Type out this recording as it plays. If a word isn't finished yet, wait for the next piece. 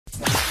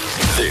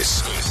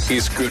This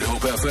is Good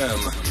Hope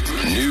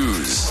FM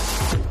News.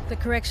 The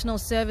Correctional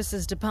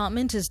Services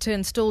Department is to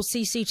install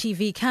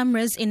CCTV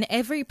cameras in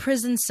every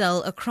prison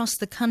cell across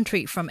the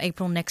country from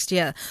April next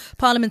year.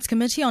 Parliament's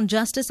Committee on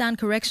Justice and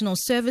Correctional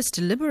Service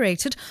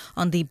deliberated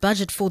on the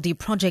budget for the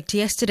project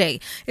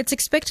yesterday. It's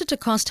expected to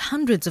cost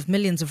hundreds of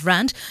millions of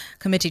rand.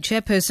 Committee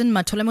Chairperson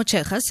Matole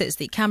Mochega says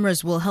the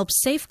cameras will help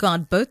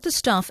safeguard both the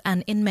staff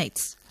and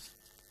inmates.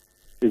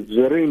 It's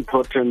very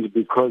important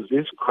because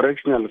these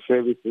correctional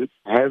services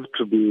have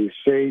to be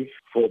safe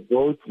for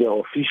both the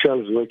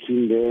officials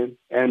working there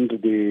and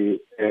the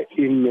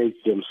inmates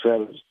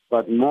themselves.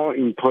 But more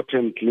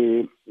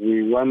importantly,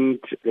 we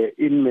want the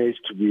inmates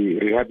to be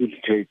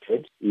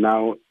rehabilitated.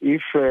 Now,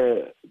 if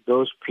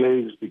those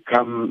places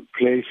become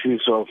places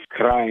of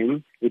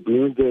crime, it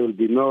means there will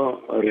be no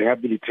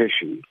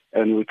rehabilitation.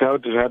 And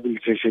without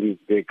rehabilitation,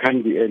 there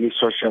can't be any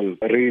social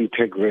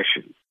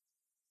reintegration.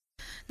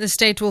 The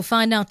state will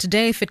find out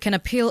today if it can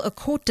appeal a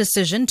court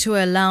decision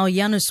to allow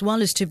Janus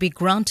Wallace to be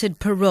granted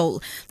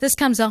parole. This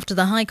comes after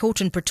the High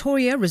Court in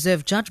Pretoria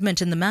reserved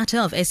judgment in the matter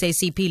of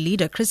SACP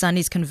leader Chris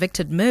Hani's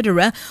convicted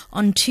murderer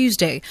on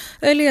Tuesday.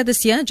 Earlier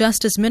this year,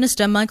 Justice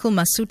Minister Michael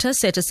Masuta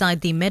set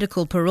aside the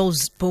medical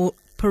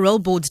parole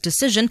board's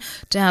decision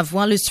to have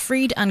Wallace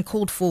freed and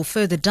called for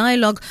further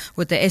dialogue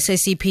with the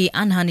SACP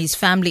and Hani's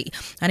family.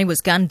 Hani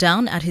was gunned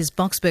down at his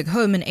Boksburg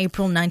home in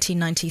April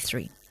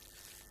 1993.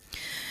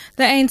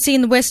 The ANC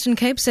in the Western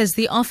Cape says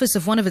the office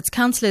of one of its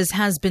councillors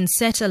has been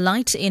set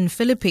alight in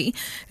Philippi.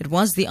 It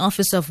was the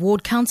office of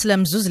Ward Councillor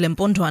Mzuzile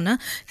Mpondwana.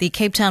 The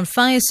Cape Town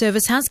Fire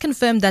Service has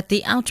confirmed that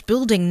the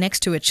outbuilding next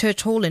to a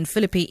church hall in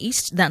Philippi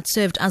East that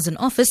served as an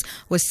office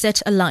was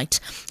set alight.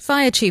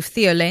 Fire Chief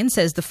Theo Lane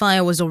says the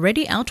fire was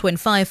already out when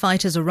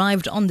firefighters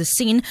arrived on the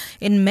scene.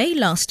 In May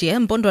last year,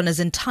 Mpondwana's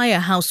entire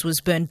house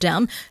was burned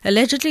down,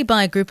 allegedly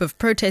by a group of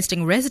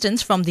protesting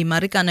residents from the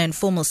Marikana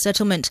informal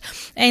settlement.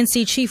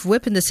 ANC Chief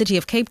Whip in the city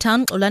of Cape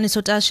Town, Olani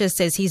Sotashe,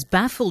 says he's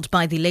baffled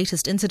by the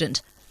latest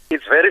incident.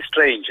 It's very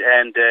strange,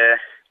 and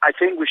I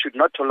think we should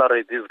not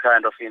tolerate this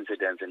kind of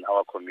incidents in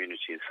our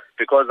communities,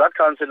 because that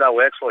councillor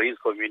works for his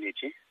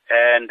community,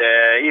 and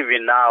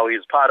even now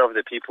he's part of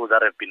the people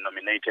that have been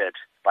nominated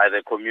by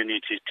the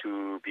community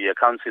to be a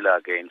councillor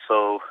again.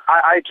 So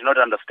I do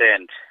not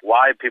understand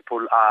why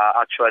people are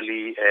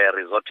actually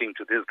resorting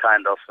to this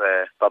kind of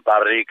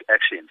barbaric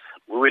actions.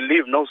 We will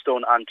leave no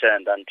stone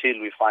unturned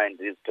until we find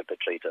these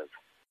perpetrators.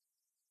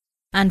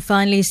 And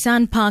finally,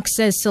 SANParks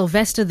says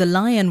Sylvester the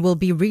lion will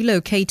be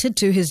relocated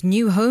to his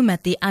new home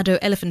at the Addo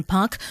Elephant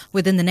Park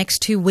within the next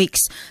 2 weeks.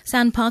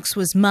 SANParks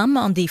was mum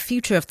on the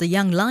future of the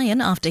young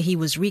lion after he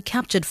was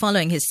recaptured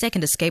following his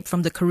second escape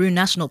from the Karoo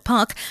National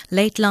Park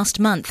late last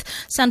month.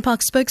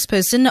 SANParks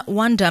spokesperson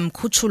Wanda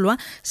Mkuchulwa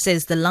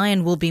says the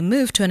lion will be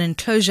moved to an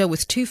enclosure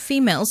with 2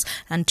 females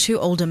and 2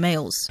 older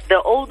males.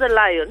 The older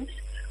lions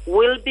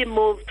will be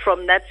moved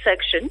from that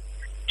section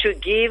to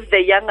give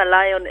the younger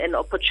lion an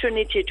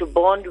opportunity to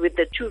bond with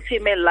the 2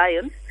 female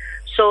lions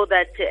so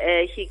that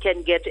he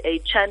can get a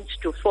chance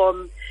to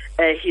form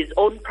his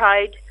own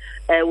pride.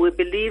 We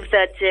believe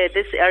that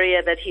this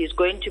area that he is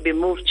going to be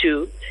moved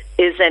to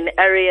is an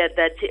area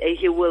that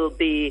he will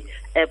be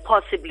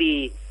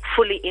possibly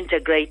fully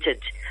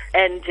integrated,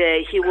 and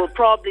he will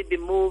probably be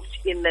moved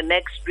in the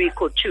next week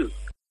or 2.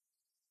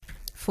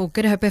 For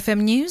Good Hope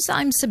FM News,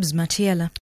 I'm Sibs Matiela.